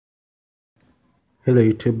Hello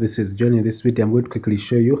YouTube, this is Johnny. In this video I'm going to quickly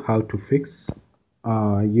show you how to fix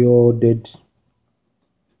your dead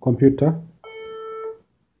computer.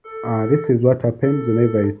 This is what happens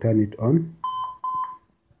whenever you turn it on.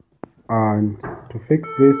 And to fix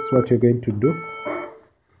this, what you're going to do,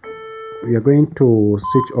 we are going to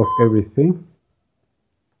switch off everything,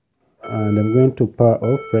 and I'm going to power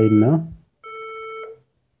off right now.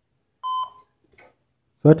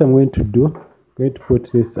 So what I'm going to do, I'm going to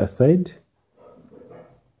put this aside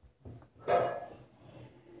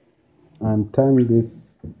and turn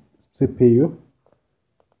this CPU.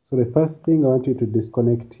 So the first thing I want you to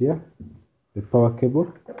disconnect here the power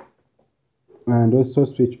cable, and also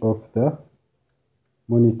switch off the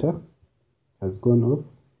monitor. Has gone off.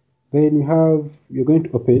 Then you're going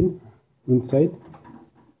to open inside.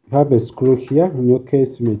 You have a screw here. In your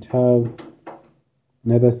case, you might have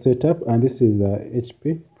another setup, and this is a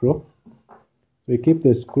HP Pro. So you keep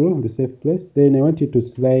the screw in the safe place. Then I want you to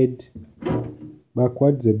slide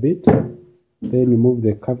backwards a bit. Then remove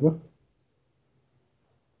the cover.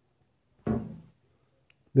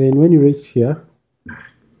 Then when you reach here,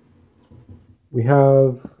 we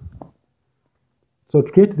have, so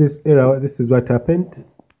to create this error, this is what happened.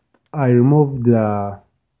 I removed the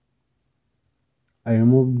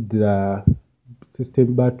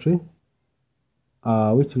system battery,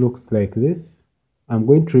 which looks like this. I'm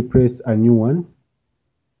going to replace a new one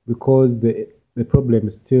because the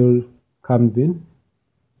problem still comes in.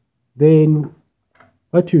 Then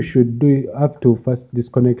what you should do, you have to first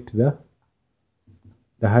disconnect the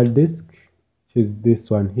hard disk, which is this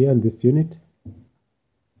one here in this unit.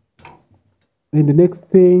 And the next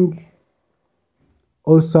thing,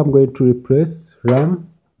 also I'm going to replace RAM.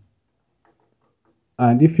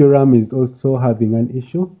 And if your RAM is also having an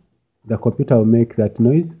issue, the computer will make that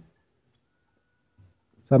noise.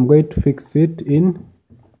 So I'm going to fix it in.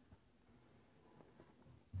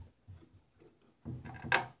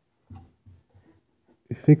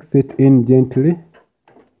 Fix it in gently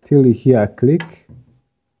till you hear a click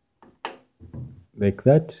like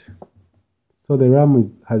that. So the RAM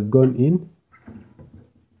has gone in.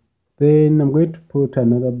 Then I'm going to put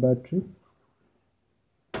another battery.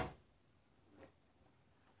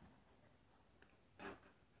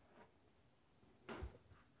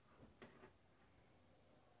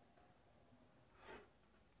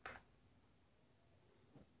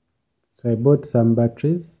 So I bought some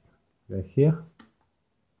batteries. They're here.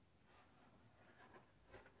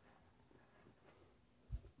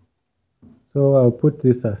 So I'll put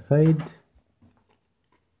this aside.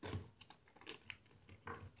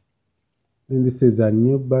 And this is a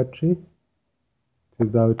new battery. This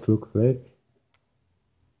is how it looks like.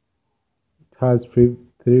 It has 3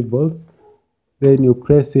 volts. Then you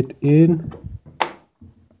press it in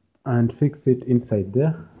and fix it inside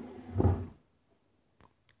there.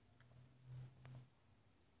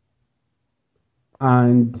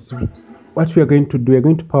 And what we are going to do, we're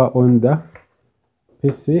going to power on the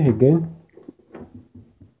PC again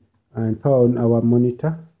and power on our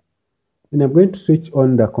monitor. And I'm going to switch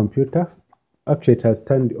on the computer after it has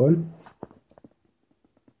turned on.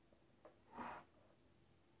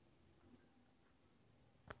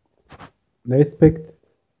 Now expect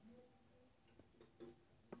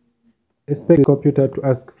the computer to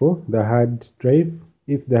ask for the hard drive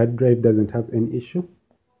if the hard drive doesn't have any issue.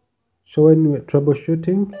 So when you're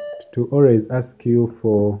troubleshooting, to always ask you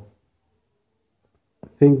for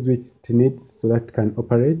things which it needs so that it can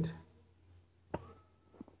operate.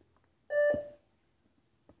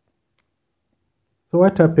 So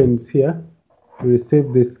what happens here, you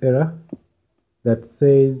receive this error that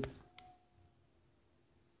says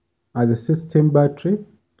the system battery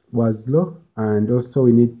was low, and also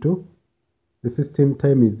the system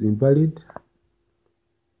time is invalid.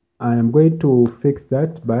 I am going to fix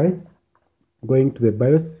that by going to the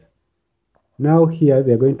BIOS. Now here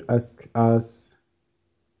they are going to ask us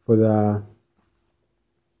for the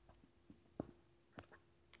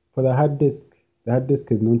hard disk. The hard disk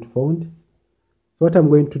is not found. So what I'm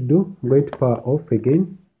going to do, I'm going to power off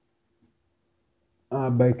again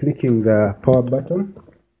by clicking the power button.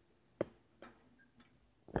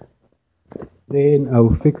 Then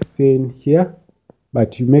I'll fix in here,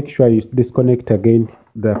 but you make sure you disconnect again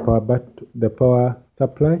the power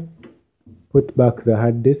supply. Put back the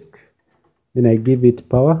hard disk. Then I give it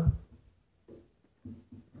power.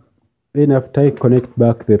 Then after I connect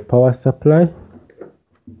back the power supply,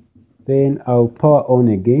 then I'll power on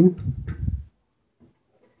again.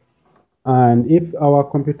 And if our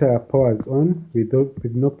computer powers on with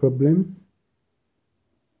no problems,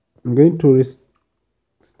 I'm going to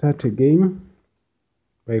restart again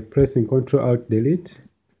by pressing Ctrl Alt Delete.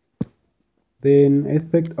 Then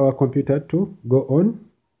expect our computer to go on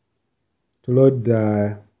to load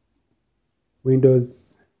the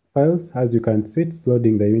Windows files. As you can see, it's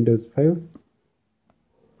loading the Windows files.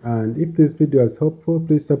 And if this video is helpful,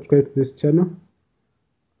 please subscribe to this channel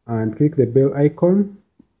and click the bell icon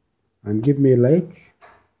and give me a like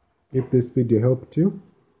if this video helped you.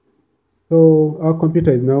 So our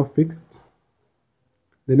computer is now fixed.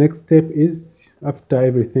 The next step is, after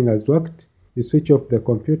everything has worked, you switch off the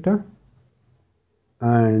computer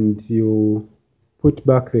and you put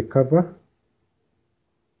back the cover